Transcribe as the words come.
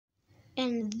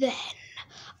And then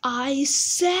I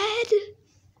said,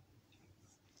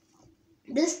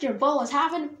 Mr. Ball is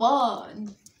having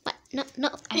fun. but no,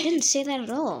 I didn't say that at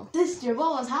all. Mr.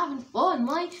 Ball is having fun,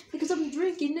 Mike, because I'm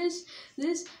drinking this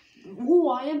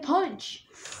Hawaiian punch.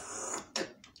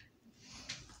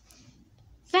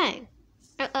 Fang,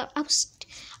 I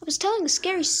was telling a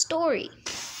scary story.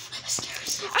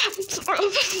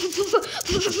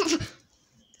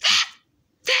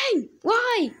 Fang,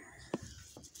 why?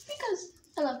 Because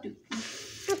I love to.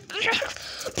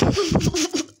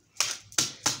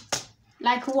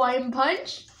 Like Hawaiian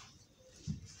punch?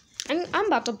 I'm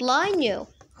about to blind you.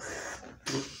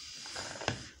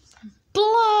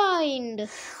 Blind.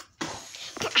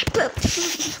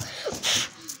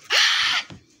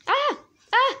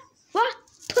 What?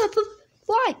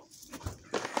 Why?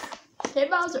 Hey,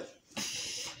 Bowser.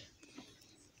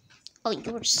 Oh,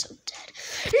 you were so dead.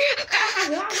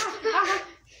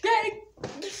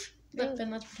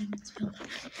 Let's pretend it's Phil.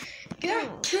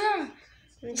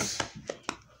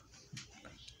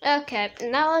 Okay,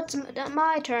 now it's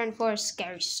my turn for a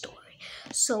scary story.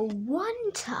 So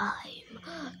one time,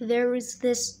 there was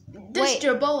this.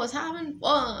 Mr. Ball was having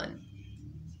fun.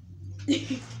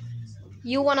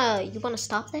 You wanna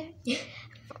stop there?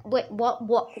 Wait, what?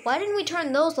 Why didn't we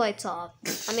turn those lights off?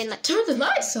 I mean, like, Turn the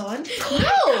lights on?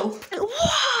 No!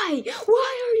 Why?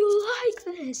 Why are you like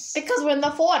this? Because we're in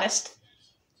the forest.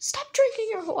 Stop drinking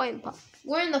your Hawaiian punch.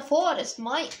 We're in the forest,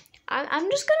 Mike. I'm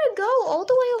just gonna go all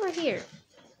the way over here.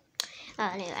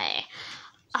 Anyway,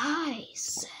 I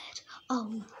said,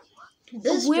 oh,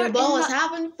 Mr. Ball is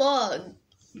having fun.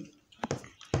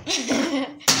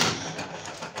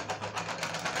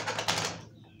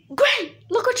 Great!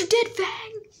 Look what you did,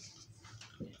 Fang!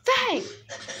 Fang!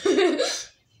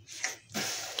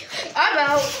 I'm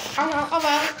out.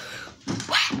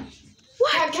 What?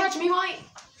 Can't catch me, Mike.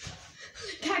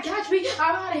 Can't catch me.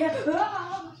 I'm out of here.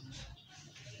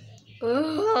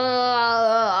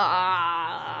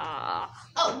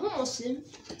 Oh, one more sip.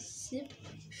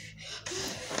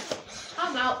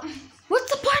 I'm out.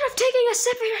 What's the point of taking a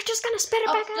sip if you're just gonna spit it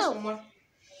back just out? one more.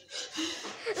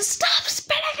 Stop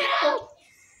spitting it out!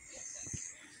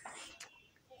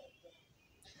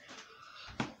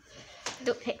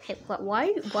 Hey,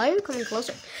 why are you coming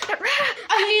closer?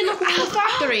 Hey, look, we're in a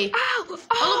factory. Ow! Look,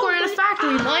 we're in a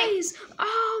factory, Mike.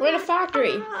 Oh, We're in a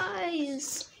factory.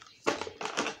 Eyes.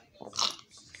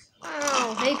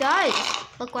 Oh, hey guys,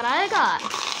 look what I got.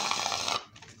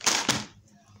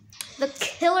 The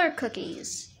killer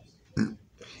cookies.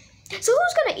 So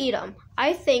who's gonna eat them?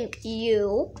 I think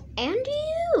you and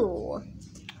you.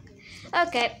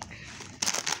 Okay.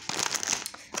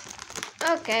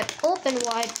 Okay, open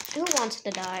wide. Who wants to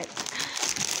die?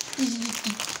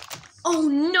 Oh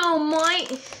no,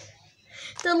 Mike.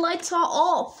 The lights are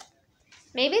off.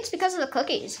 Maybe it's because of the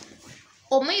cookies.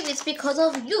 Or maybe it's because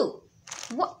of you.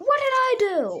 What did I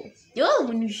do? You're the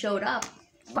one who showed up.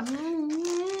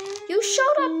 You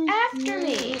showed up after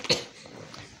me.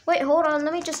 Wait, hold on.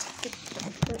 Let me just.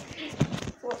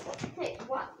 Hey,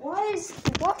 what?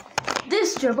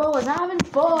 This Jabbo is having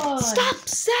fun. Stop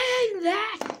saying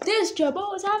that. This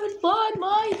Jabbo is having fun,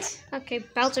 Mike. Okay,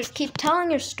 Bowser, keep telling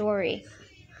your story.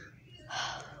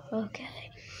 Okay.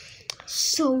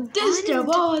 So this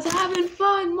Jabbo is having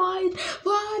fun, Mike.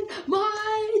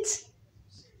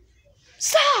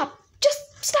 Stop!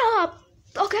 Just stop.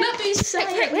 Okay. Let me say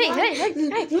it. Hey.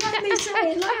 Let me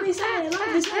say it.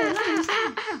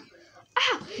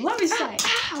 Let me say it.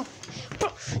 Ow.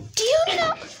 Do you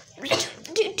know?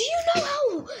 Do you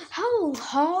know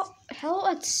how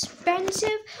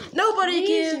expensive Nobody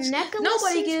these gives.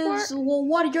 necklaces were? Well,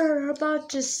 what you're about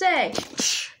to say.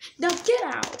 Now get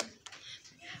out.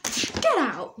 Get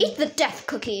out. Eat the death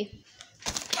cookie.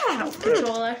 Get out,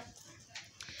 controller.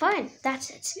 Fine, that's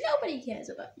it. Nobody cares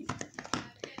about you.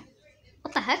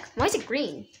 What the heck? Why is it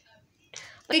green?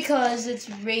 Because it's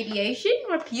radiation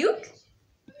or puke?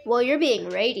 Well, you're being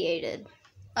radiated.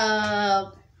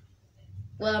 Well,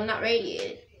 I'm not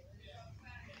radiated.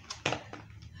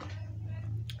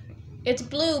 It's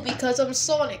blue because I'm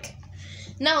Sonic.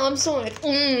 Now I'm Sonic.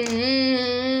 Wow,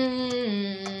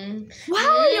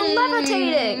 you're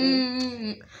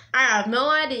levitating. I have no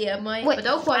idea, Mike. Wait, but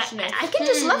don't question it. I can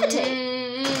just levitate.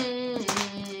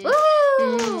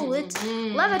 Woo! It's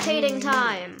levitating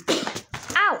time.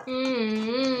 Ow!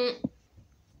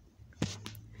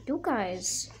 You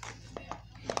guys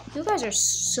are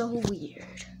so weird.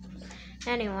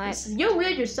 Anyway. You're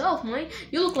weird yourself, Mike.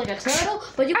 You look like a turtle,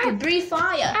 but you can breathe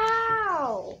fire.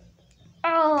 Ow!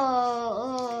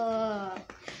 Oh.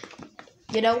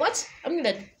 You know what? I'm a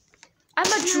dragon.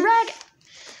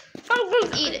 I'm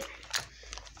gonna eat it.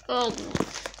 Oh.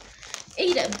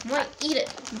 Eat him. Mike, eat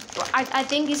it. I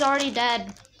think he's already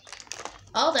dead.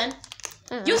 Oh, then.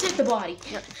 Just hit the body.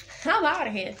 Yeah. I'm out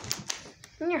of here.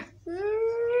 Yeah.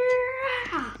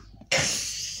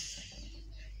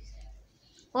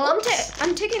 Well,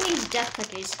 I'm taking these death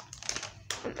cookies.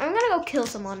 I'm gonna go kill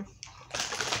someone.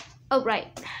 Oh, right.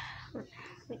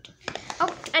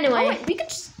 Oh, anyway. Oh, wait, we could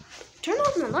just turn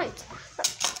off the lights.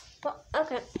 Well,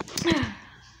 okay.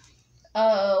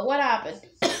 What happened?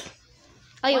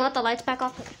 Oh, you want the lights back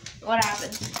off? What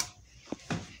happened?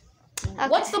 Okay.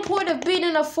 What's the point of being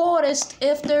in a forest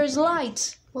if there's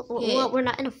lights? Well, we're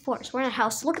not in a forest. We're in a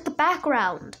house. Look at the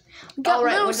background. We got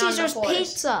Little Caesar's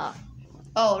pizza.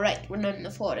 Oh, right. We're not in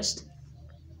the forest.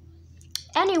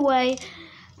 Anyway,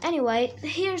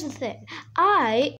 here's the thing. I